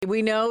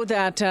We know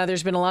that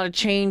there's been a lot of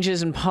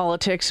changes in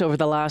politics over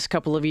the last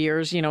couple of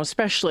years,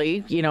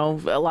 especially,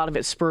 a lot of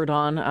it spurred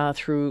on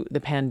through the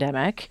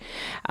pandemic.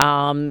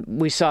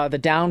 We saw the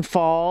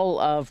downfall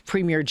of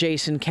Premier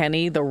Jason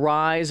Kenney, the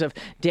rise of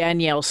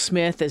Danielle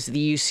Smith as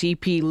the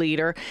UCP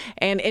leader.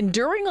 And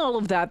during all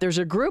of that, there's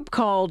a group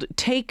called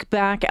Take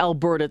Back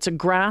Alberta. It's a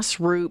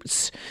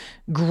grassroots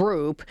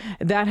group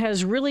that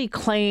has really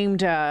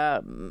claimed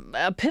a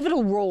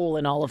pivotal role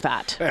in all of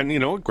that. And,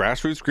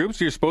 grassroots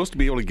groups, you're supposed to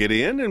be able to get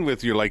in and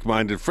with your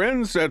like-minded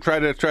friends try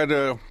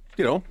to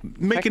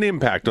make an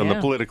impact on the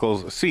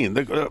political scene.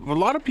 A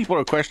lot of people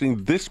are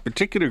questioning this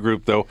particular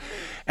group, though,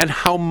 and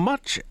how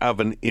much of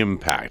an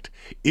impact.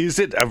 Is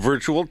it a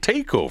virtual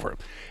takeover?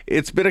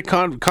 It's been a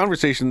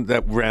conversation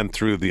that ran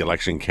through the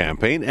election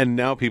campaign, and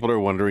now people are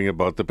wondering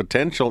about the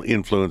potential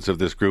influence of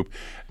this group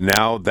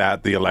now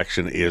that the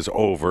election is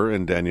over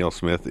and Danielle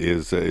Smith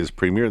is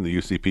premier and the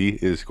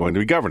UCP is going to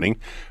be governing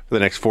for the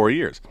next 4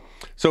 years.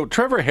 So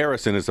Trevor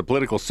Harrison is a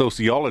political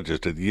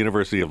sociologist at the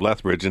University of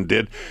Lethbridge and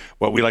did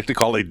what we like to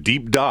call a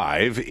deep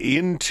dive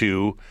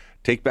into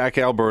Take Back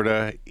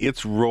Alberta,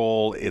 its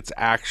role, its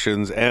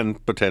actions,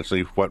 and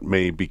potentially what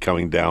may be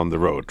coming down the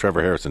road.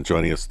 Trevor Harrison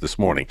joining us this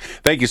morning.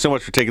 Thank you so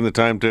much for taking the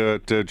time to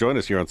join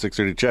us here on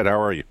 630 CHED.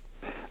 How are you?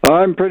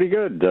 I'm pretty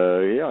good.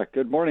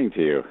 Good morning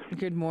to you.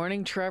 Good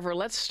morning, Trevor.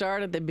 Let's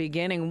start at the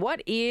beginning.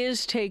 What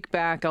is Take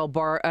Back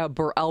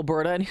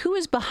Alberta, and who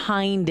is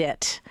behind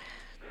it?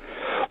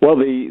 Well,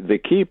 the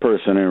key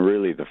person and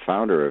really the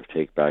founder of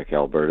Take Back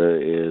Alberta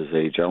is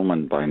a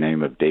gentleman by the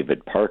name of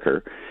David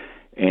Parker.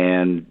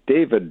 And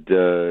David,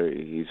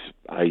 he's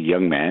a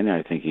young man.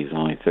 I think he's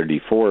only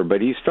 34, but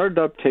he started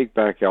up Take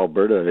Back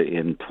Alberta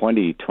in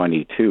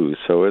 2022,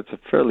 so it's a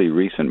fairly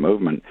recent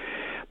movement.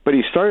 But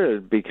he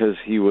started because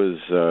he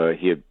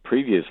had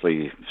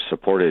previously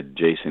supported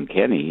Jason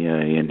Kenney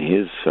in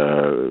his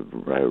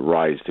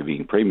rise to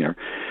being premier.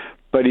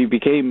 But he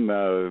became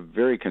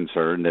very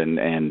concerned and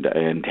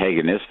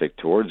antagonistic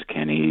towards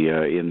Kenney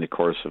in the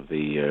course of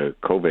the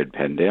COVID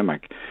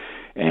pandemic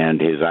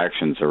and his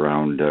actions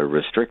around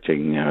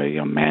restricting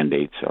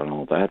mandates and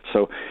all that.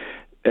 So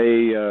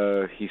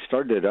he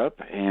started up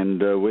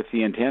and with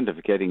the intent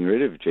of getting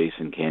rid of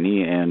Jason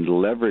Kenney and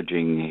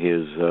leveraging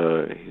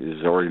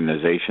his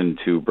organization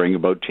to bring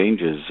about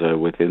changes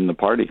within the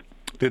party.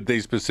 Did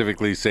they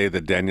specifically say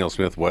that Danielle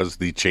Smith was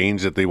the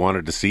change that they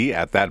wanted to see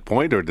at that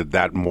point, or did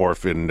that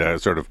morph and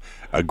sort of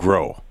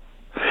grow?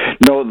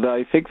 No,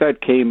 I think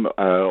that came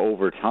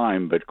over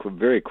time, but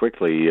very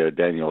quickly,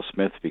 Danielle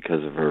Smith,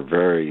 because of her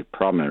very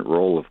prominent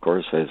role, of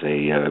course, as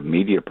a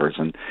media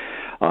person,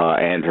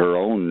 and her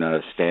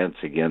own stance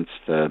against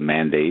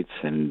mandates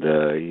and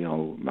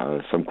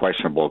some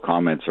questionable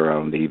comments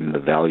around even the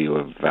value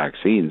of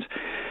vaccines.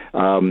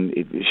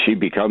 She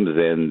becomes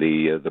then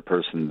the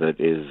person that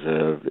is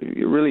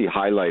really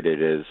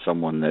highlighted as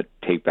someone that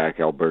Take Back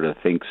Alberta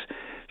thinks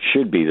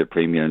should be the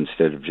premier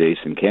instead of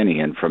Jason Kenney.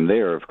 And from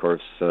there, of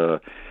course,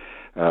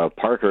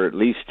 Parker at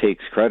least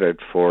takes credit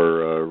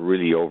for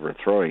really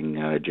overthrowing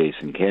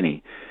Jason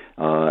Kenney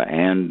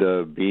and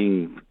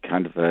being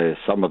kind of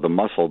some of the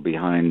muscle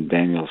behind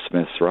Danielle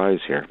Smith's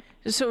rise here.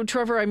 So,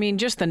 Trevor,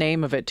 just the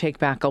name of it, Take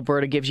Back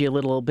Alberta, gives you a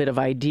little bit of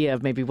idea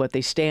of maybe what they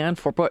stand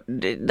for. But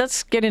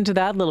let's get into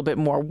that a little bit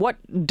more. What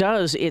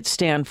does it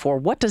stand for?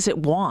 What does it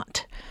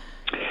want?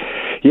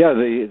 Yeah,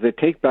 the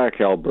Take Back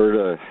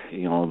Alberta,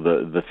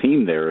 the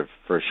theme there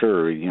for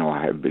sure,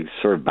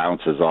 sort of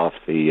bounces off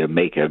the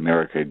Make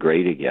America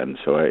Great Again.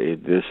 So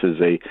this is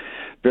a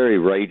very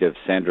right of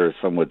center,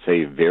 some would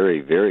say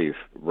very, very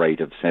right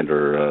of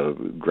center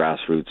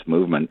grassroots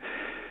movement.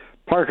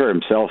 Parker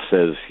himself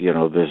says,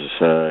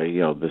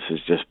 this is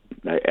just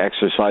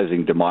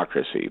exercising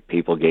democracy,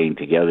 people getting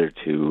together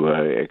to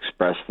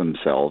express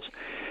themselves.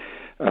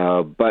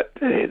 But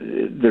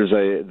there's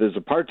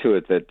a part to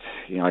it that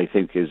I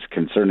think is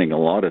concerning a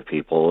lot of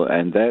people,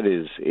 and that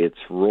is its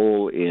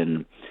role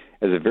in,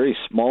 as a very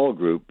small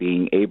group,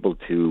 being able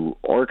to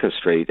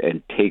orchestrate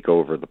and take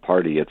over the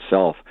party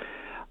itself.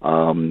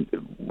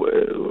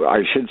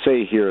 I should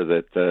say here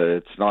that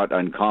it's not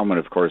uncommon,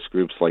 of course,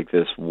 groups like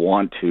this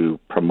want to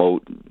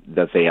promote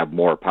that they have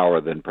more power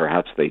than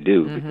perhaps they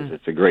do, because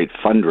it's a great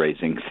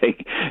fundraising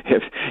thing.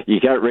 If you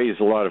can't raise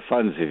a lot of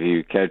funds if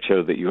you can't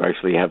show that you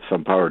actually have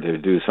some power to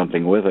do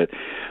something with it.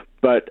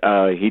 But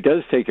he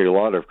does take a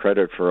lot of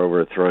credit for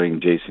overthrowing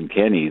Jason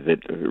Kenney,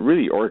 that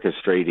really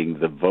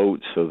orchestrating the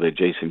vote so that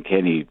Jason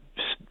Kenney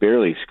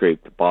barely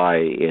scraped by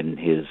in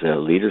his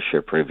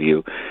leadership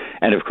review,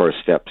 and of course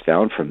steps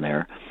down from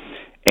there.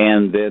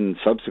 And then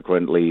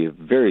subsequently, a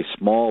very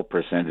small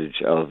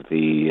percentage of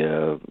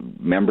the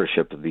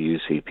membership of the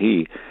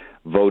UCP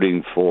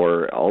voting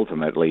for,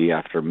 ultimately,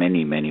 after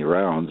many, many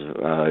rounds,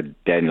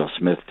 Danielle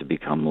Smith to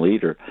become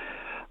leader.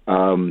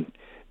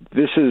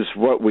 This is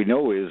what we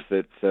know, is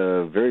that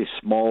very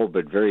small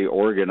but very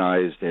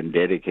organized and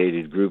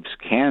dedicated groups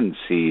can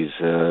seize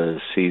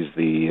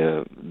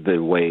the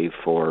way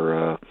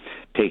for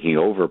taking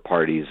over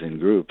parties and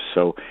groups.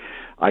 So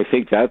I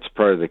think that's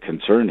part of the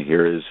concern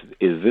here is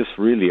this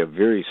really a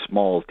very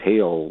small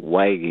tail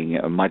wagging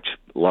a much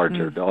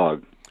larger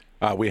dog?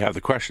 We have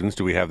the questions.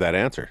 Do we have that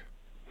answer?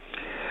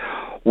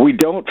 We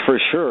don't for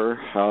sure,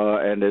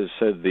 and as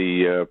said,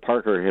 the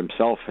Parker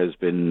himself has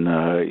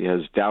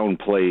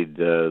downplayed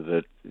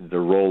the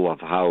role of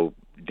how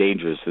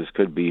dangerous this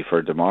could be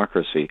for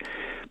democracy.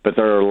 But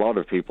there are a lot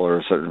of people who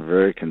are certainly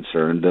very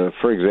concerned.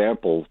 For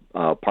example,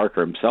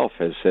 Parker himself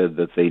has said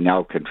that they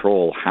now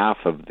control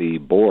half of the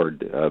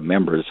board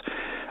members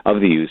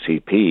of the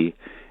UCP,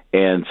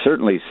 and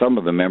certainly some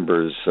of the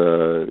members,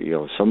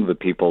 some of the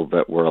people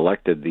that were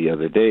elected the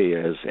other day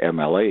as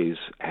MLAs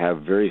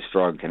have very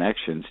strong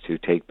connections to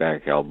Take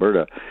Back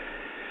Alberta.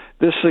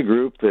 This is a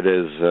group that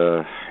is,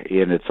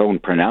 in its own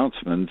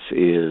pronouncements,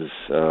 is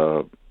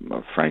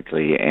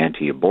frankly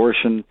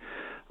anti-abortion,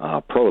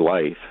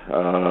 pro-life,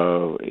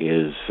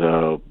 is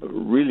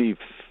really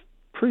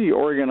pretty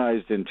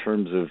organized in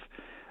terms of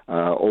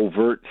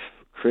overt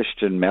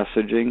Christian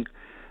messaging.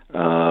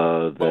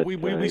 Well,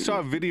 we saw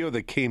a video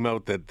that came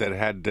out that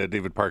had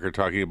David Parker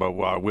talking about,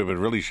 well, women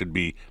really should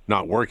be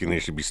not working; they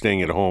should be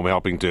staying at home,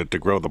 helping to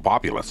grow the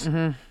populace.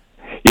 Mm-hmm.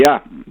 Yeah.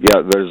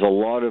 There's a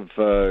lot of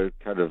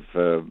kind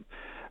of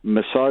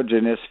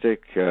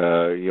misogynistic,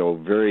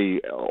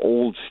 very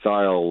old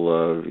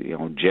style,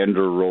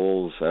 gender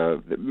roles.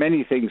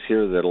 Many things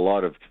here that a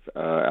lot of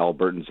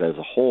Albertans as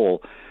a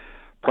whole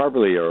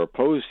probably are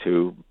opposed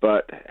to,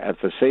 but at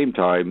the same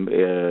time,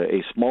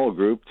 a small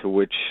group to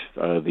which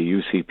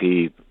the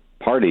UCP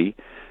party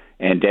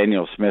and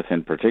Danielle Smith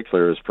in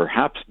particular is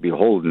perhaps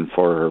beholden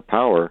for her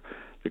power.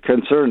 The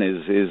concern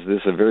is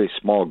this a very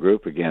small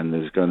group again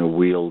that is going to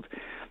wield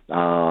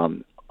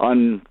an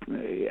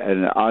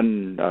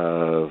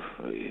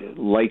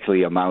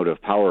unlikely amount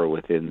of power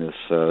within this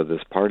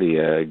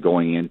party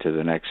going into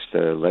the next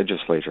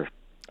legislature.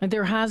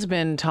 There has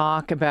been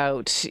talk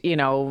about,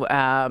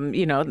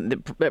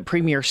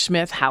 Premier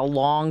Smith, how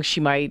long she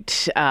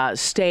might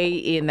stay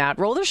in that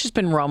role. There's just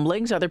been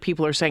rumblings. Other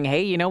people are saying,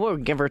 hey, we'll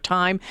give her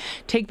time.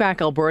 Take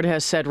Back Alberta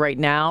has said right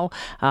now,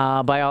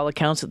 by all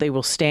accounts, that they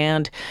will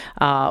stand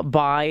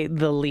by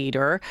the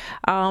leader.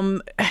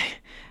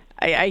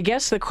 I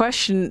guess the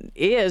question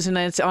is, and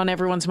it's on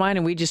everyone's mind,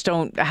 and we just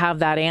don't have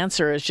that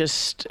answer, is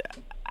just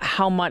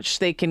how much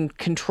they can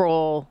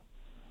control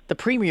the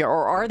premier,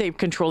 or are they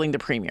controlling the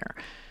premier?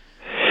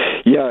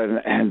 Yeah,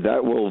 and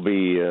that will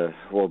be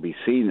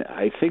seen.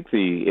 I think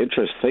the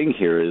interesting thing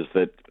here is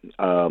that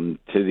to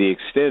the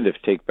extent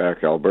of Take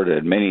Back Alberta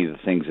and many of the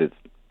things it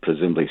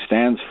presumably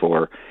stands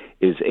for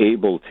is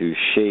able to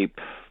shape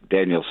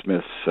Danielle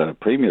Smith's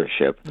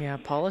premiership. Yeah,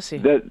 policy.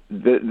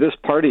 This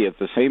party at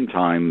the same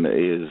time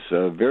is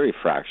very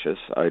fractious.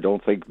 I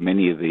don't think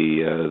many of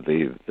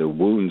the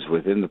wounds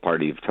within the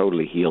party have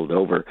totally healed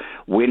over.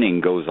 Winning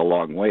goes a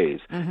long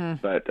ways.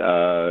 Mm-hmm. But,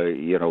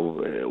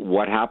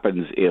 what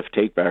happens if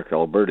Take Back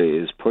Alberta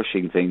is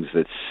pushing things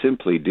that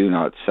simply do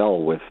not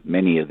sell with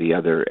many of the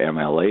other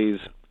MLAs,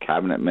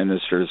 cabinet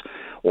ministers,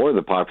 or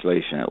the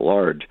population at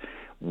large?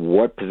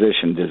 What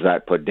position does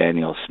that put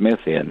Danielle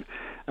Smith in?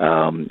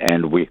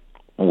 And we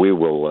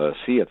will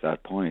see at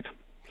that point.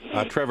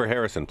 Trevor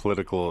Harrison,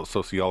 political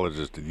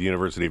sociologist at the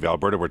University of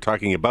Alberta. We're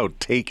talking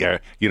about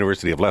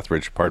University of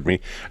Lethbridge, pardon me.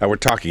 We're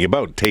talking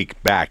about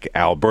Take Back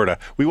Alberta.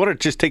 We want to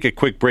just take a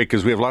quick break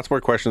because we have lots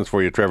more questions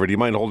for you, Trevor. Do you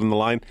mind holding the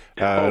line?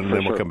 And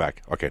then we'll come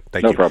back. Okay,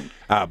 thank you. No problem.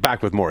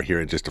 Back with more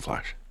here in just a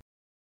flash.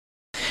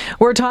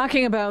 We're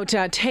talking about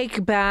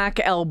Take Back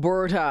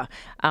Alberta.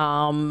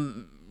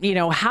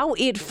 How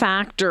it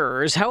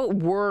factors, how it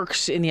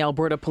works in the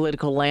Alberta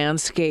political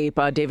landscape.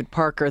 David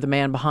Parker, the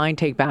man behind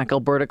Take Back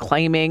Alberta,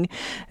 claiming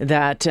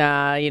that,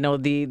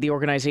 the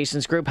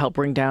organization's group helped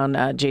bring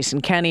down Jason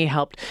Kenney,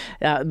 helped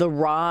the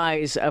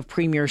rise of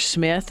Premier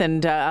Smith.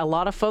 And a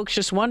lot of folks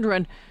just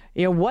wondering,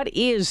 what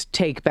is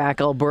Take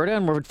Back Alberta?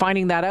 And we're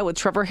finding that out with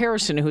Trevor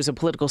Harrison, who's a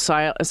political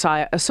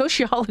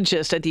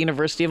sociologist at the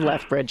University of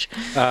Lethbridge.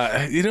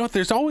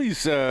 There's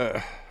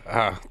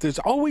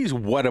always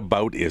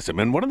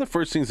whataboutism. And one of the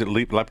first things that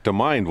leapt to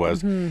mind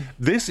was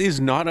this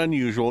is not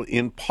unusual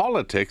in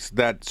politics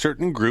that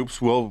certain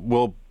groups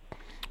will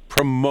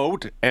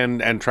promote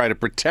and try to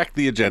protect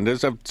the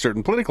agendas of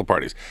certain political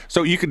parties.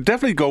 So you could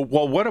definitely go,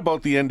 well, what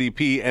about the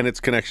NDP and its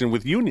connection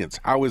with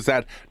unions? How is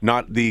that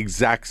not the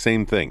exact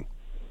same thing?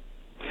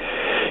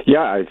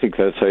 Yeah, I think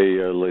that's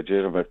a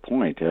legitimate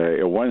point.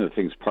 One of the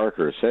things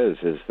Parker says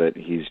is that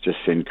he's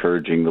just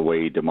encouraging the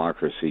way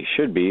democracy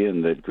should be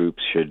and that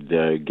groups should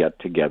get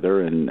together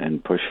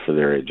and push for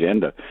their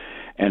agenda.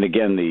 And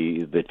again,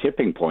 the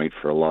tipping point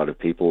for a lot of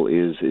people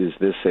is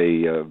this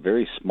a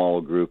very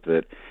small group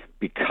that,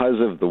 because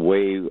of the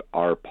way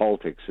our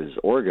politics is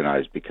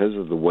organized, because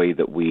of the way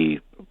that we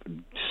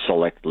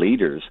select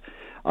leaders,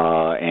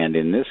 and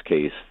in this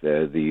case,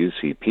 the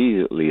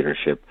UCP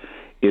leadership,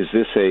 is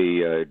this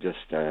a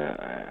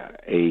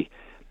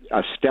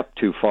step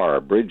too far,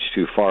 a bridge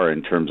too far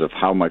in terms of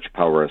how much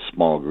power a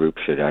small group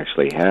should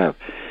actually have?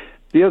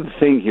 The other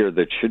thing here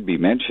that should be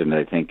mentioned,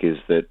 I think, is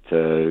that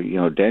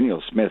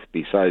Daniel Smith,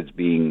 besides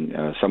being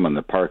someone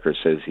that Parker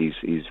says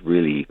he's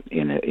really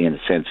in a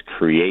sense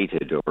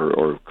created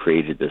or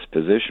created this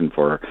position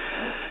for,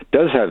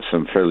 does have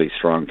some fairly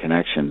strong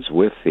connections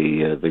with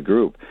the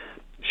group.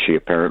 She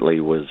apparently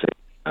was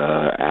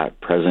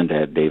present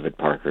at David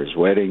Parker's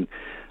wedding,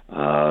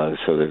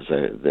 so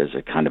there's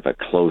a kind of a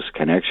close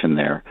connection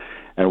there.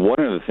 And one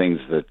of the things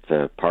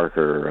that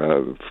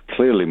Parker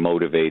clearly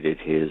motivated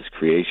his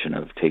creation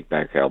of Take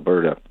Back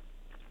Alberta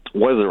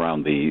was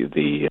around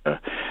the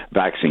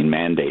vaccine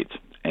mandates.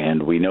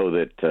 And we know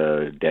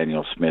that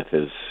Daniel Smith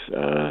has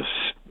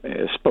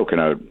spoken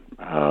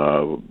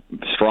out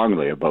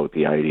strongly about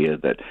the idea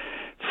that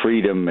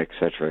freedom, et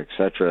cetera,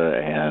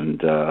 and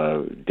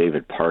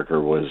David Parker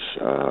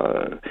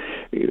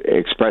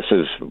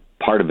expresses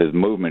part of his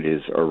movement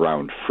is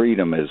around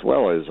freedom as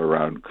well as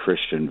around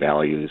Christian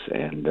values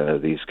and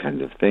these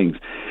kinds of things.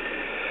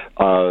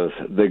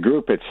 The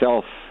group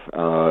itself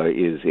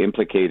is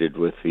implicated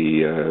with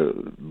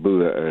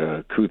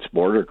the Coutts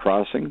border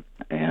crossing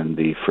and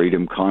the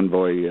Freedom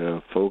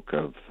Convoy folk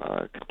of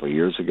a couple of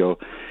years ago.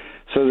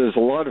 So there's a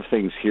lot of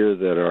things here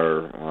that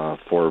are,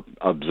 for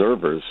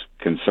observers,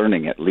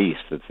 concerning at least,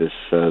 that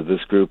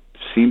this group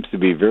seems to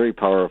be very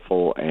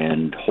powerful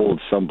and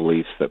holds some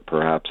beliefs that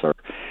perhaps are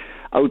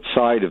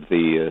outside of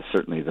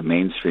certainly the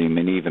mainstream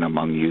and even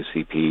among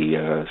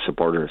UCP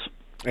supporters.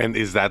 And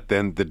is that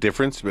then the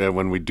difference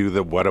when we do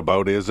the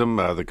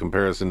whataboutism, the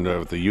comparison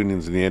of the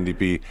unions and the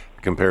NDP,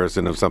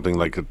 comparison of something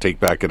like a Take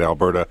Back at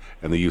Alberta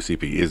and the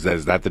UCP? Is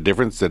that the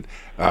difference, that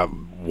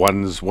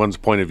one's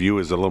point of view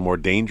is a little more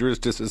dangerous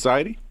to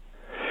society?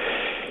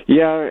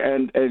 Yeah,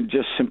 and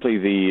just simply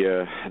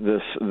the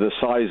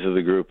size of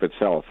the group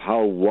itself.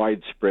 How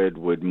widespread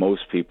would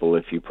most people,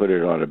 if you put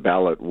it on a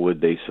ballot, would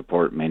they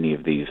support many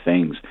of these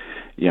things?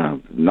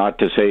 Not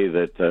to say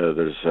that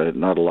there's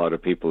not a lot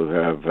of people who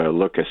have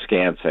look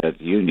askance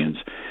at unions,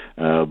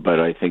 but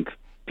I think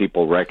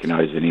people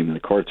recognize, and even the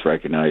courts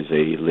recognize,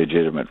 a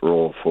legitimate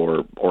role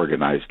for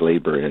organized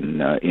labor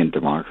in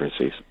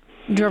democracies.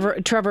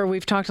 Trevor,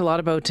 we've talked a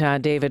lot about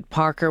David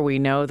Parker. We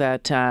know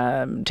that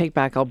Take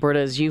Back Alberta,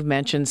 as you've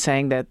mentioned,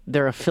 saying that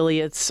their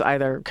affiliates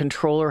either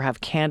control or have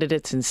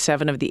candidates in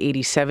 7 of the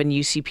 87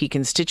 UCP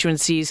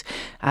constituencies,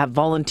 have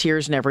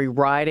volunteers in every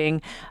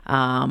riding,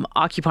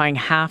 occupying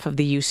half of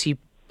the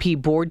UCP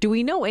board. Do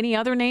we know any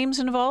other names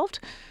involved?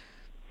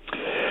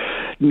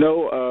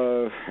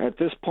 No, at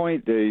this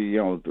point,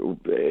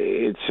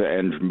 it's,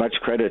 and much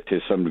credit to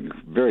some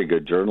very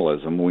good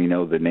journalism. We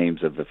know the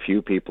names of a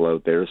few people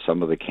out there,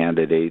 some of the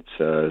candidates,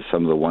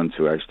 some of the ones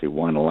who actually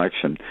won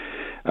election.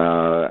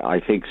 I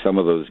think some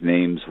of those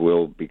names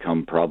will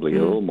become probably a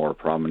little more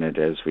prominent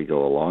as we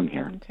go along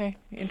here. Okay,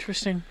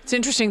 interesting. It's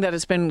interesting that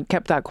it's been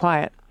kept that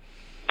quiet.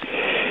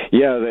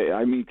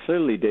 Yeah,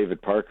 clearly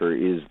David Parker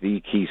is the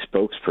key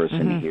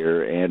spokesperson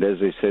here. And as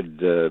I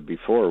said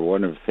before,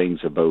 one of the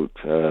things about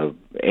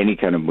any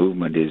kind of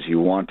movement is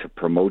you want to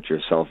promote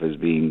yourself as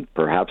being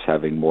perhaps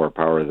having more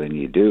power than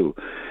you do.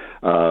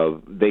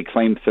 They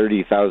claim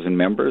 30,000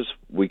 members.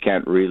 We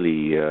can't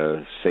really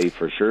say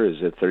for sure. Is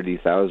it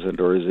 30,000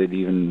 or is it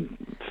even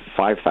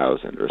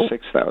 5,000 or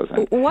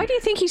 6,000? Why do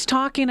you think he's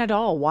talking at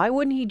all? Why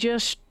wouldn't he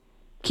just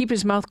keep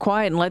his mouth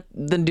quiet and let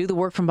them do the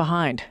work from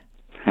behind?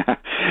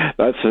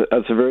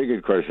 That's a very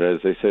good question.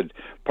 As I said,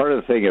 part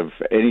of the thing of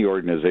any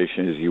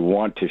organization is you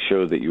want to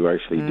show that you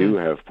actually do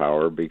have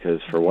power,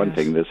 because for one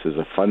thing, this is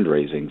a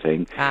fundraising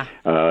thing.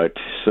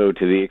 So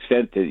to the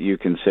extent that you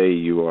can say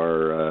you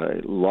are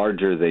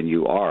larger than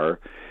you are,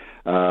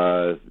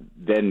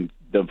 then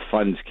the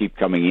funds keep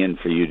coming in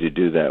for you to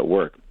do that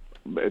work.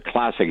 A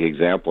classic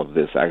example of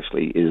this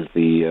actually is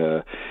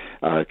the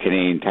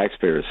Canadian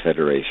Taxpayers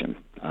Federation,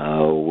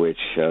 which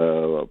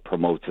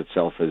promotes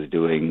itself as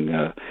doing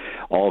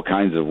all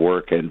kinds of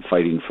work and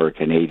fighting for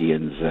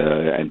Canadians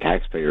and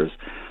taxpayers.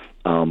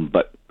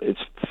 But it's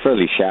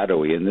fairly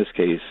shadowy. In this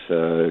case,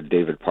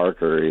 David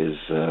Parker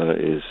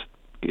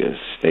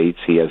states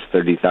he has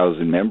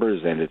 30,000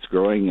 members and it's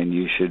growing, and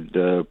you should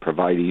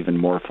provide even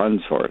more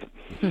funds for it.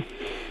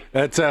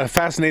 That's a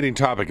fascinating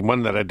topic,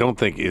 one that I don't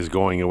think is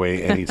going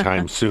away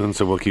anytime soon,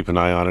 so we'll keep an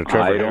eye on it.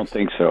 Trevor, I don't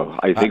think so.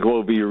 I think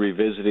we'll be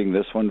revisiting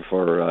this one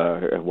for,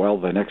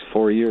 the next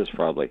 4 years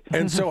probably.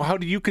 And so how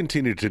do you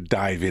continue to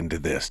dive into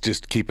this?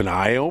 Just keep an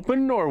eye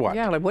open, or what?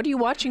 Yeah, what are you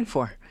watching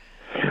for?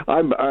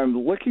 I'm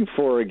looking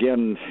for,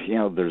 again,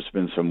 there's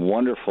been some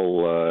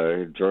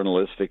wonderful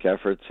journalistic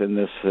efforts in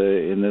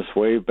this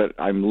way, but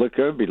I'm going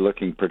to be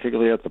looking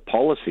particularly at the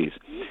policies,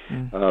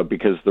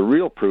 because the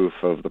real proof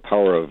of the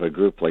power of a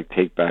group like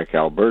Take Back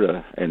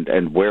Alberta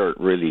and where it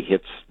really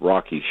hits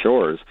rocky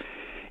shores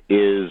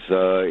is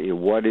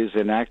what is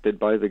enacted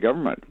by the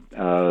government.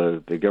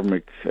 The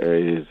government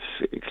is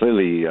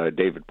clearly,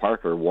 David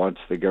Parker wants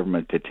the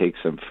government to take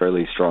some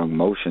fairly strong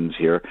motions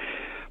here,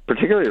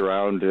 particularly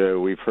around,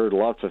 we've heard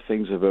lots of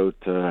things about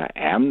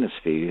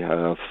amnesty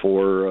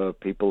for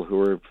people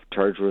who are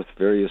charged with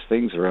various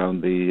things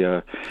around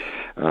the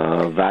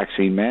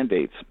vaccine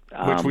mandates.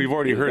 Which we've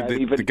already heard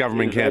that the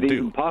government can't do.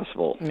 Even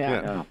possible?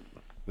 Yeah.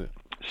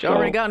 She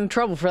already got in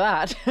trouble for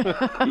that.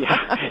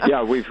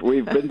 yeah,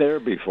 we've been there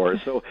before.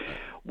 So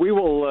we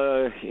will.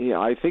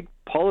 I think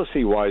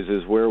policy-wise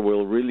is where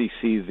we'll really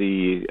see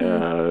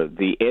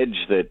the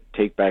edge that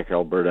Take Back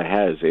Alberta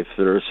has. If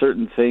there are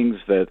certain things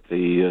that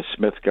the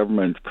Smith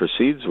government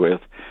proceeds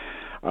with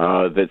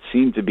that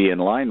seem to be in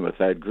line with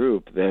that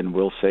group, then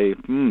we'll say,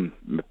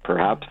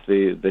 perhaps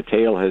the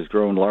tail has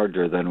grown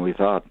larger than we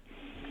thought.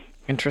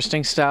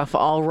 Interesting stuff.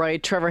 All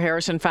right, Trevor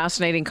Harrison,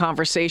 fascinating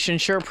conversation.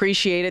 Sure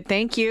appreciate it.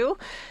 Thank you.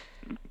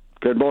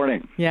 Good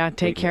morning. Yeah,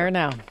 take care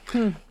now.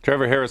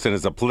 Trevor Harrison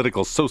is a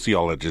political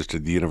sociologist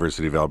at the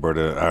University of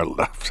Alberta.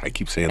 I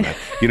keep saying that.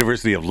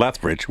 University of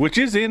Lethbridge, which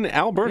is in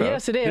Alberta.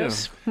 Yes, it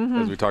is.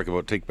 As we talk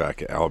about Take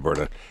Back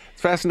Alberta. It's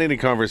a fascinating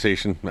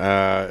conversation.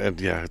 And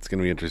yeah, it's going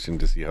to be interesting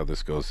to see how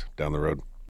this goes down the road.